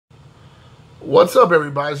What's up,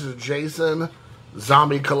 everybody? This is Jason,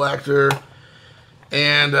 Zombie Collector,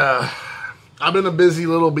 and I've been a busy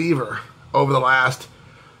little beaver over the last,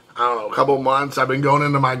 couple months. I've been going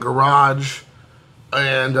into my garage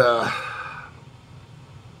and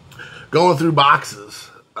going through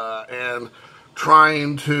boxes and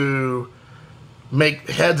trying to make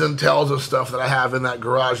heads and tails of stuff that I have in that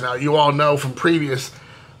garage. Now, you all know from previous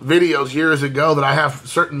videos years ago that I have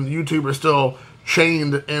certain YouTubers still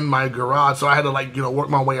chained in my garage, so I had to work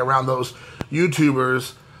my way around those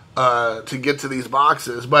YouTubers to get to these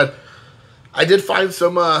boxes. But I did find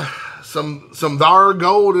some thar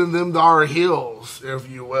gold in them thar hills, if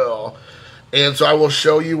you will, and so I will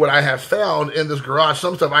show you what I have found in this garage.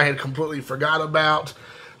 Some stuff I had completely forgot about,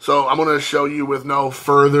 so I'm going to show you with no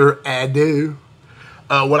further ado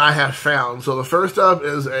what I have found. So the first up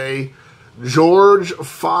is a George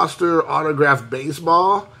Foster autographed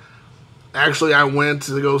baseball. Actually, I went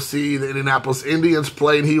to go see the Indianapolis Indians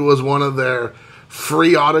play, and he was one of their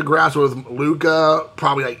free autographs with Luca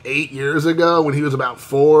probably like 8 years ago when he was about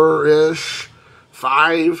 4-ish,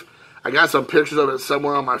 5. I got some pictures of it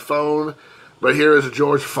somewhere on my phone, but here is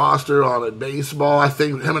George Foster on a baseball. I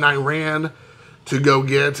think him and I ran to go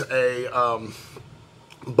get a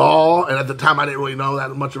ball, and at the time I didn't really know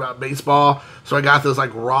that much about baseball, so I got this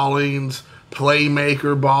like Rawlings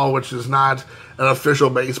Playmaker ball, which is not an official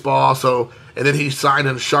baseball. So, and then he signed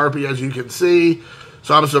in Sharpie, as you can see.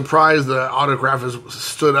 So I'm surprised the autograph has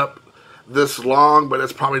stood up this long, but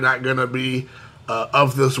it's probably not going to be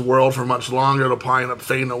of this world for much longer. It'll probably end up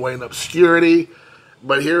fading away in obscurity.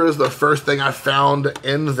 But here is the first thing I found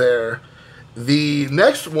in there. The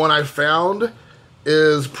next one I found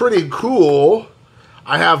is pretty cool.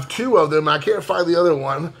 I have 2 of them. I can't find the other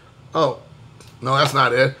one. Oh, no, that's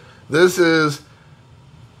not it. This is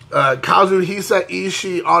Kazuhisa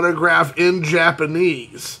Ishii autograph in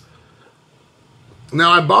Japanese.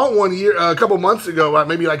 Now, I bought one a couple months ago,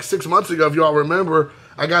 maybe like 6 months ago, if you all remember.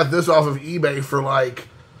 I got this off of eBay for like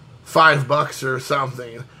 $5 or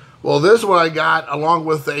something. Well, this one I got along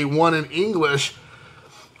with a one in English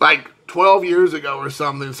like 12 years ago or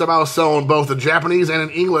something. Somehow I was selling both the Japanese and in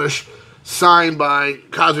English, signed by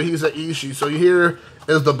Kazuhisa Ishii. So here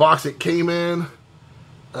is the box it came in,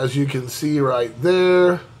 as you can see right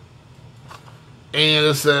there. And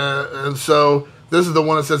it's and so this is the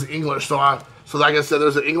one that says English. So like I said,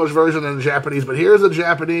 there's an English version and a Japanese, but here's the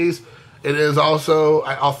Japanese. It is also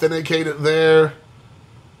authenticated there,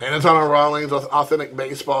 and it's on a Rawlings authentic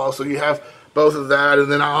baseball. So you have both of that,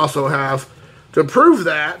 and then I also have, to prove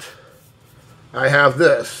that, I have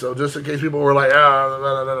this. So just in case people were like,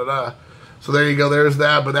 so there you go. There's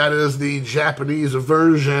that, but that is the Japanese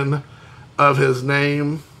version of his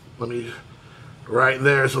name. Let me, right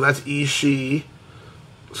there. So that's Ishii.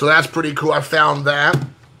 So that's pretty cool. I found that.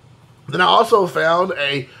 Then I also found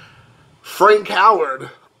a Frank Howard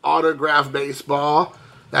autograph baseball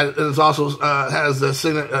that is also has the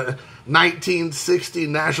 1960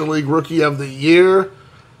 National League Rookie of the Year.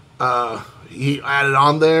 He added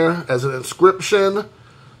on there as an inscription,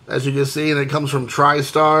 as you can see, and it comes from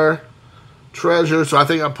TriStar Treasure. So I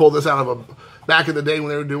think I pulled this out of back in the day when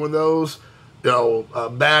they were doing those,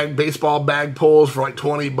 baseball bag pulls for like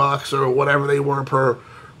 $20 or whatever they were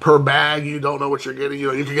per bag. You don't know what you're getting.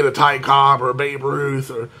 You could get a Ty Cobb or a Babe Ruth,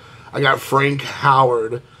 or I got Frank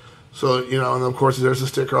Howard. So, and of course there's a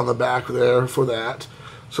sticker on the back there for that.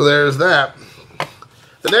 So there's that.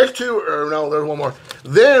 The next 2, or no, there's one more.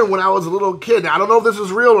 Then when I was a little kid, now I don't know if this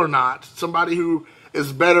is real or not, somebody who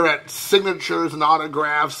is better at signatures and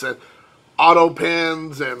autographs and auto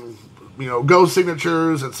pens and go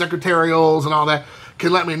signatures and secretarials and all that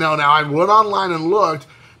can let me know. Now, I went online and looked.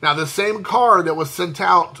 Now, the same card that was sent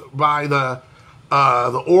out by the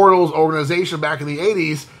Orioles organization back in the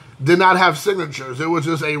 80s did not have signatures. It was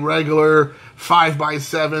just a regular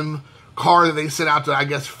 5x7 card that they sent out to, I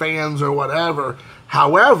guess, fans or whatever.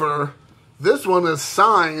 However, this one is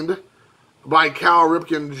signed by Cal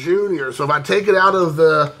Ripken Jr. So if I take it out of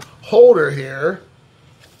the holder here,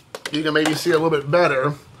 you can maybe see it a little bit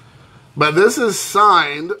better. But this is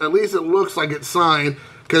signed, at least it looks like it's signed,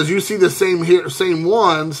 because you see the same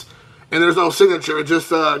ones, and there's no signature. It's just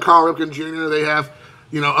Carl Ripken Jr. They have,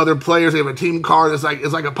 other players. They have a team card. It's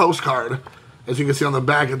like a postcard. As you can see on the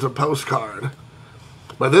back, it's a postcard.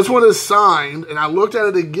 But this one is signed, and I looked at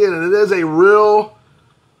it again, and it is a real,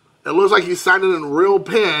 it looks like he signed it in real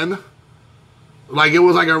pen. Like it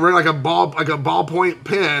was like a ballpoint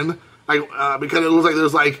pen. Because it looks like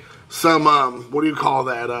there's like some, what do you call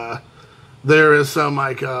that? There is some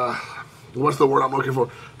what's the word I'm looking for?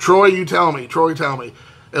 Troy, you tell me. Troy, tell me.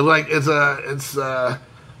 It's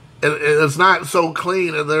it's not so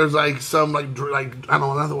clean, and there's like some like I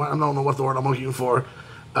don't know what the word I'm looking for.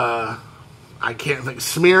 I can't think,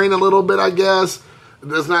 smearing a little bit, I guess.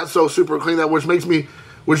 It's not so super clean, that which leads me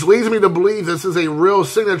to believe this is a real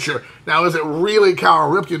signature. Now, is it really Cal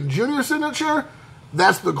Ripken Jr. signature?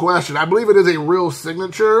 That's the question. I believe it is a real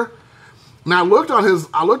signature. Now,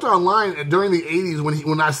 I looked online during the 80s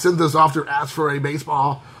when I sent this off to ask for a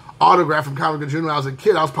baseball autograph from Cal Ripken Jr. when I was a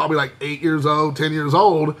kid. I was probably like 8 years old, 10 years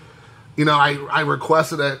old. You know, I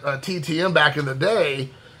requested a TTM back in the day,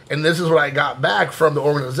 and this is what I got back from the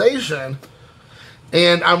organization.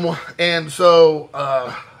 And so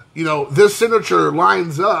you know, this signature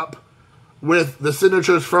lines up with the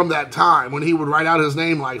signatures from that time when he would write out his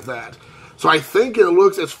name like that. So I think it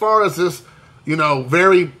looks, as far as this, you know,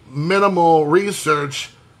 very minimal research,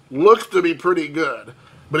 looks to be pretty good.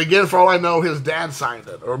 But again, for all I know, his dad signed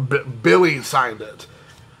it, or Billy signed it.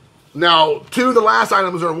 Now, two of the last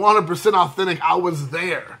items are 100% authentic. I was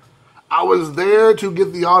there. I was there to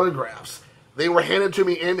get the autographs. They were handed to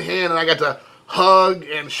me in hand, and I got to hug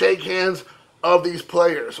and shake hands of these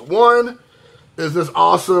players. One is this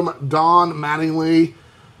awesome Don Mattingly,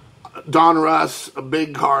 Don Russ, a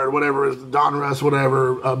big card, whatever is Don Russ,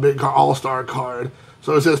 whatever, a big card, all-star card.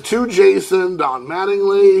 So it says to Jason, Don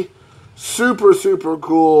Mattingly. Super, super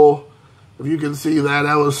cool. If you can see that,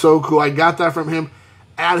 that was so cool. I got that from him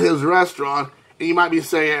at his restaurant. And you might be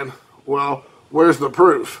saying, well, where's the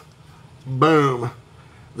proof? Boom.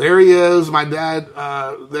 There he is, my dad,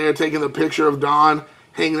 there taking the picture of Don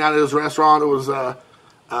hanging out at his restaurant. It was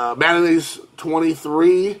Mattingly's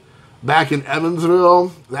 23 back in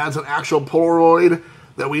Evansville. That's an actual Polaroid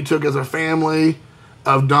that we took as a family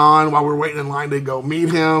of Don while we were waiting in line to go meet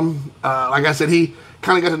him. Like I said, he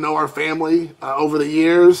kind of got to know our family over the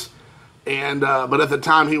years. And but at the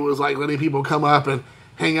time, he was like letting people come up and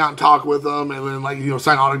hang out and talk with them, and then, like, you know,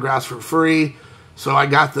 sign autographs for free. So I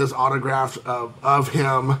got this autograph of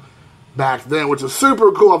him back then, which is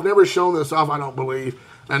super cool. I've never shown this off, I don't believe.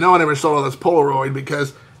 And I know I never showed all this Polaroid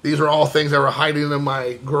because these are all things that were hiding in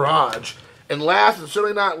my garage. And last and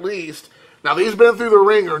certainly not least, now these have been through the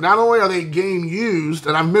ringer. Not only are they game used,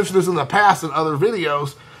 and I've mentioned this in the past in other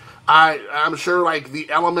videos, I'm sure like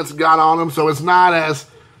the elements got on them, so it's not as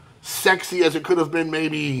sexy as it could have been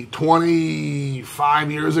maybe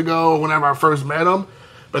 25 years ago whenever I first met him.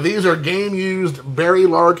 But these are game-used Barry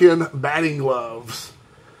Larkin batting gloves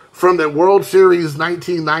from the World Series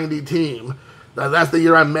 1990 team. That's the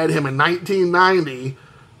year I met him, in 1990,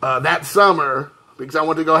 that summer, because I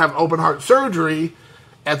went to go have open heart surgery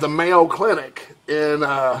at the Mayo Clinic in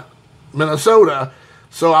Minnesota.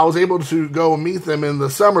 So I was able to go and meet them in the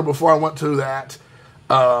summer before I went to that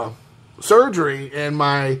surgery. And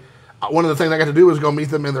one of the things I got to do was go meet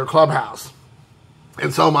them in their clubhouse.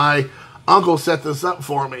 And so my uncle set this up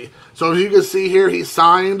for me. So as you can see here, he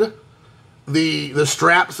signed the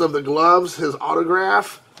straps of the gloves, his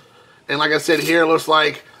autograph. And like I said, here it looks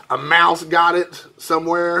like a mouse got it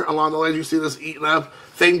somewhere along the ledge. You see this eaten up.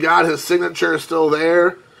 Thank God his signature is still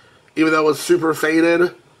there, even though it was super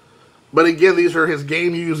faded. But again, these are his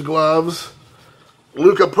game-used gloves.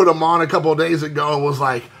 Luca put them on a couple of days ago and was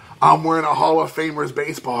like, I'm wearing a Hall of Famer's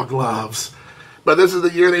baseball gloves. But this is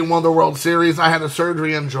the year they won the World Series. I had a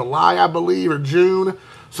surgery in July, I believe, or June.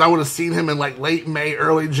 So I would have seen him in like late May,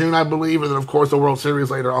 early June, I believe. And then, of course, the World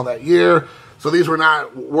Series later on that year. So these were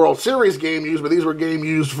not World Series game used, but these were game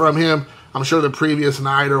used from him, I'm sure, the previous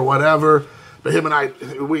night or whatever. But him and I,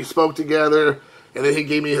 we spoke together, and then he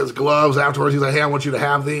gave me his gloves afterwards. He's like, hey, I want you to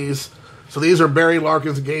have these. So these are Barry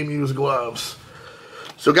Larkin's game used gloves.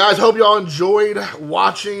 So guys, hope y'all enjoyed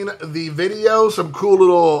watching the video. Some cool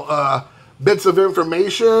little bits of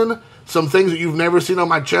information. Some things that you've never seen on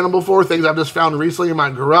my channel before. Things I've just found recently in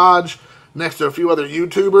my garage next to a few other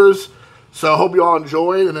YouTubers. So I hope you all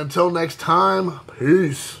enjoyed, and until next time,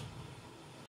 peace.